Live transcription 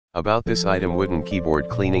About this item: wooden keyboard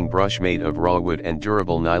cleaning brush made of raw wood and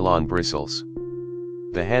durable nylon bristles.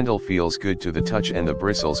 The handle feels good to the touch and the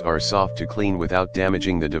bristles are soft to clean without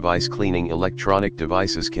damaging the device. Cleaning electronic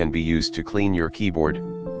devices can be used to clean your keyboard,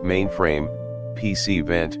 mainframe, PC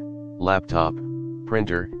vent, laptop,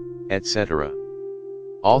 printer, etc.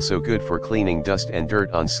 Also good for cleaning dust and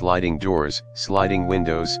dirt on sliding doors, sliding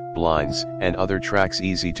windows, blinds, and other tracks.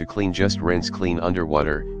 Easy to clean. Just rinse clean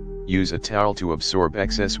underwater, use a towel to absorb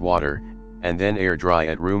excess water, and then air dry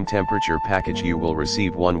at room temperature. Package: you will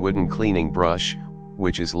receive one wooden cleaning brush,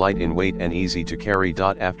 which is light in weight and easy to carry.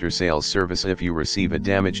 After sales service: if you receive a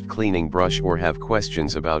damaged cleaning brush or have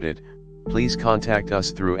questions about it, please contact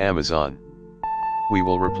us through Amazon. We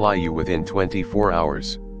will reply you within 24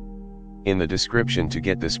 hours. In the description to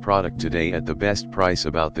get this product today at the best price.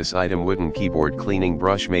 About this item: wooden keyboard cleaning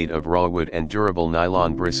brush made of raw wood and durable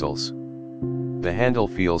nylon bristles. The handle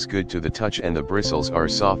feels good to the touch and the bristles are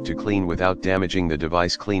soft to clean without damaging the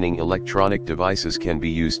device. Cleaning electronic devices can be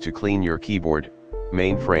used to clean your keyboard,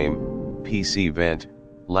 mainframe, PC vent,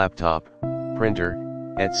 laptop, printer,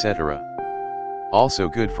 etc. Also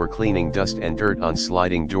good for cleaning dust and dirt on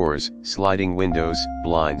sliding doors, sliding windows,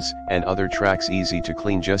 blinds, and other tracks. Easy to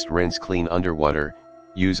clean. Just rinse clean underwater,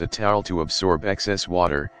 use a towel to absorb excess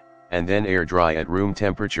water, and then air dry at room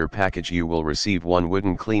temperature. Package: you will receive one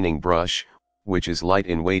wooden cleaning brush, which is light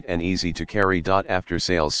in weight and easy to carry. After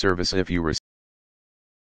sales service: if you receive